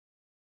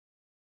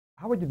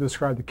How would you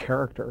describe the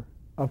character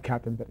of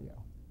Captain Video?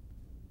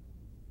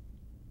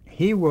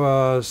 He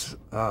was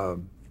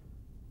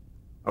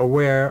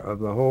aware of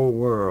the whole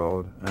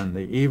world and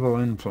the evil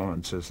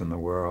influences in the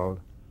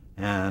world,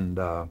 and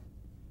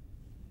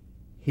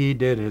he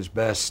did his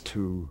best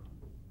to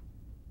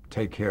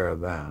take care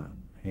of that.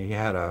 He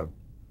had a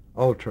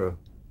ultra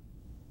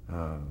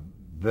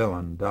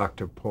villain,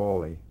 Dr.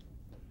 Paulie,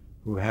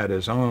 who had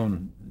his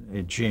own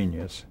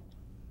genius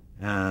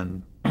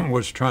and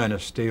was trying to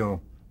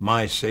steal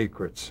my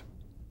secrets.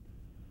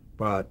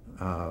 But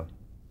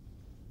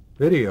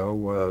Video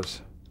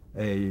was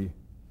a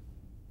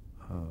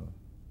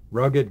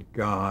rugged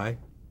guy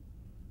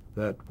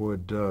that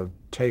would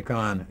take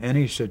on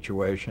any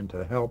situation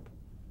to help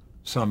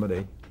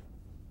somebody.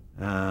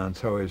 And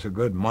so he's a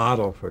good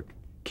model for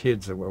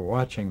kids that were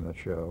watching the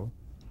show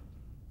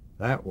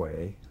that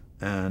way.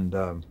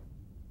 And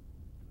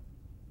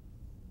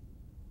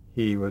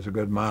he was a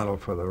good model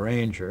for the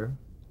Ranger.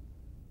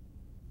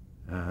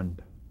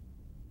 And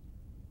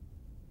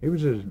he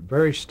was a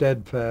very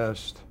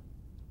steadfast,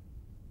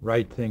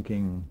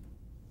 right-thinking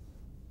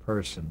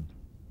person.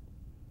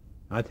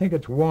 I think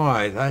it's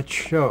why that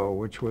show,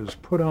 which was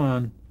put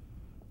on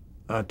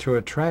to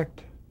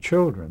attract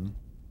children,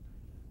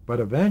 but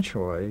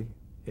eventually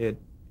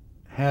it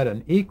had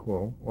an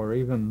equal or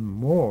even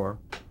more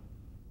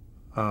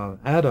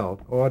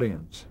adult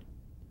audience.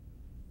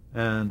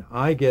 And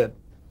I get,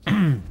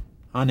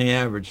 on the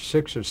average,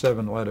 6 or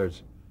 7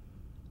 letters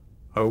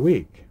a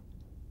week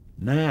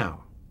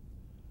now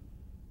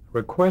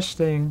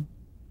requesting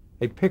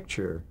a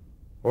picture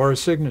or a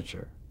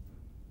signature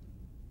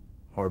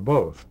or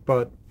both,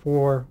 but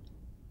for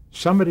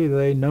somebody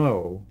they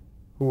know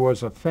who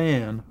was a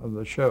fan of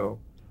the show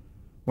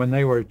when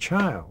they were a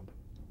child.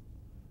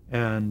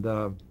 And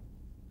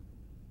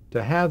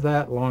to have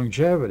that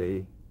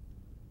longevity,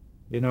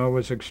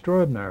 was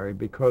extraordinary,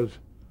 because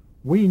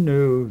we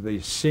knew the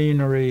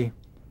scenery,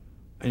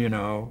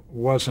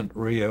 wasn't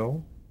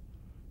real,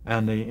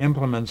 and the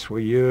implements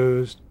we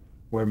used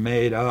were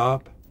made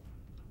up,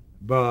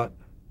 but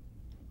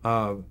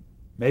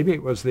maybe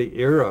it was the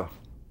era.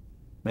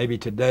 Maybe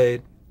today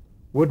it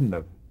wouldn't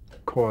have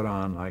caught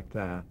on like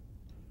that.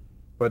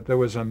 But there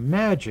was a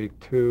magic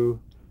to,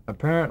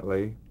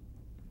 apparently,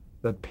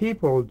 that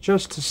people,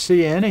 just to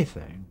see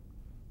anything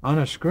on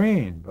a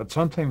screen, but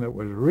something that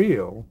was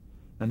real,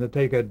 and that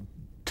they could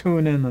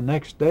tune in the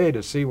next day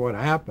to see what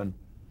happened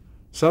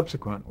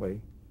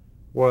subsequently,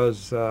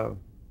 was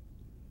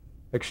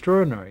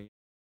extraordinary.